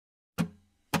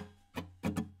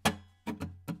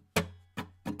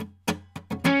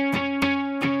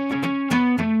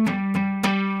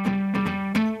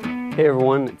Hey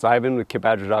everyone, it's Ivan with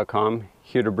kitbadger.com,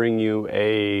 here to bring you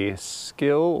a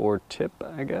skill or tip,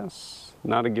 I guess,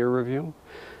 not a gear review.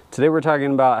 Today we're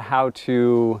talking about how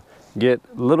to get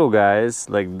little guys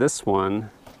like this one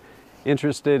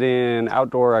interested in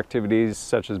outdoor activities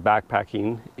such as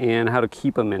backpacking and how to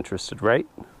keep them interested, right?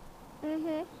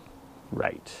 Mm-hmm.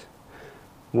 Right.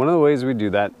 One of the ways we do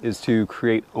that is to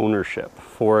create ownership.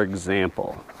 For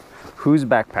example, whose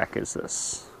backpack is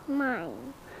this? Mine.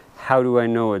 How do I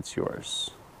know it's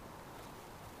yours?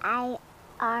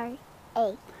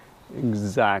 I-R-A.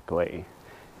 Exactly.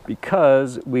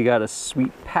 Because we got a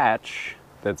sweet patch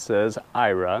that says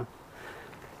Ira.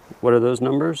 What are those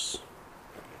numbers?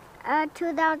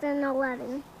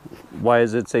 2011. Why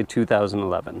does it say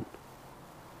 2011?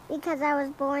 Because I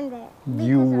was born there.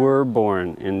 You were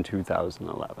born in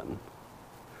 2011.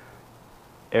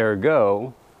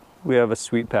 Ergo, we have a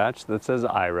sweet patch that says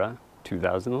Ira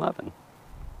 2011.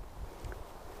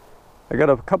 I got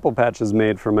a couple patches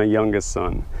made for my youngest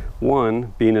son.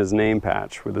 One being his name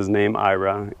patch with his name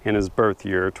Ira and his birth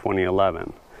year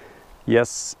 2011.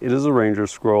 Yes, it is a ranger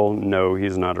scroll. No,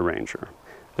 he's not a ranger.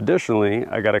 Additionally,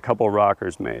 I got a couple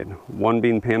rockers made, one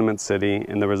being Panamint City,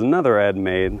 and there was another ad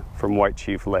made from White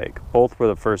Chief Lake. Both were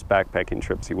the first backpacking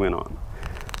trips he went on.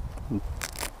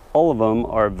 All of them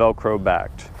are Velcro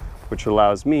backed, which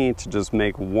allows me to just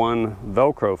make one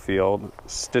Velcro field,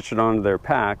 stitch it onto their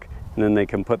pack, and then they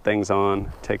can put things on,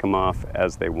 take them off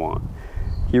as they want.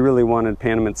 He really wanted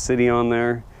Panamint City on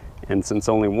there, and since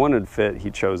only one had fit, he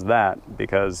chose that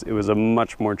because it was a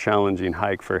much more challenging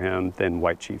hike for him than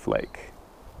White Chief Lake.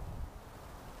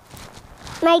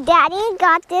 My daddy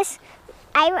got this.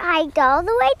 I hiked all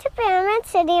the way to Panamint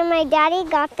City, and my daddy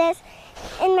got this,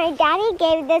 and my daddy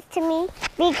gave this to me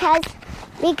because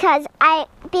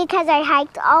I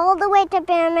hiked all the way to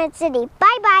Panamint City.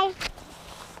 Bye-bye.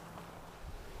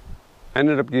 I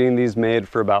ended up getting these made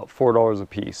for about $4 a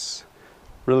piece.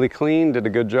 Really clean, did a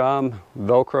good job,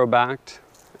 Velcro backed,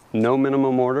 no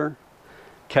minimum order.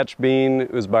 Catch being,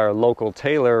 it was by our local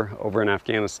tailor over in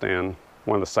Afghanistan,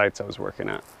 one of the sites I was working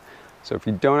at. So if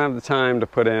you don't have the time to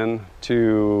put in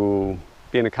to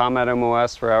be in a combat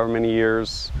MOS for however many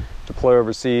years, deploy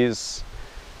overseas,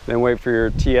 then wait for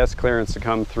your TS clearance to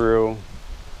come through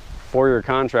for your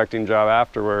contracting job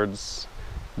afterwards,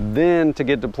 then to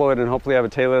get deployed and hopefully have a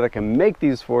tailor that can make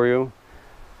these for you,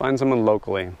 find someone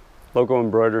locally. Local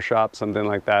embroidery shop, something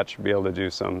like that should be able to do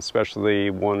some,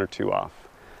 especially 1 or 2 off.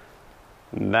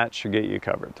 And that should get you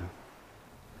covered.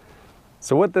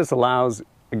 So what this allows,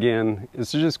 again,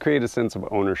 is to just create a sense of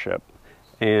ownership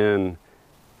and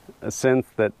a sense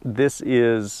that this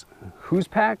is whose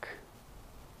pack?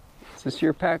 Is this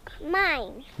your pack?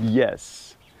 Mine.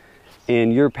 Yes.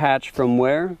 And your patch from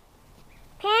where?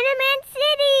 Panamint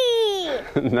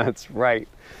City. That's right.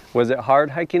 Was it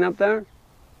hard hiking up there?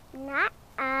 Not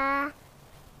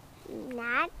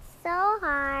so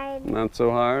hard. Not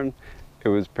so hard? It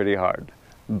was pretty hard.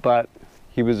 But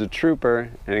he was a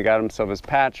trooper and he got himself his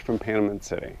patch from Panamint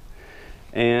City.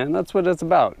 And that's what it's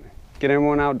about. Getting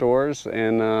everyone outdoors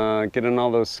and getting all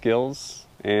those skills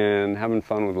and having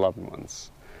fun with loved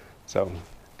ones. So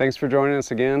thanks for joining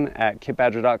us again at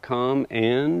kitbadger.com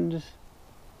and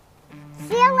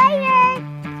See you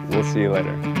later. we'll see you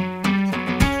later.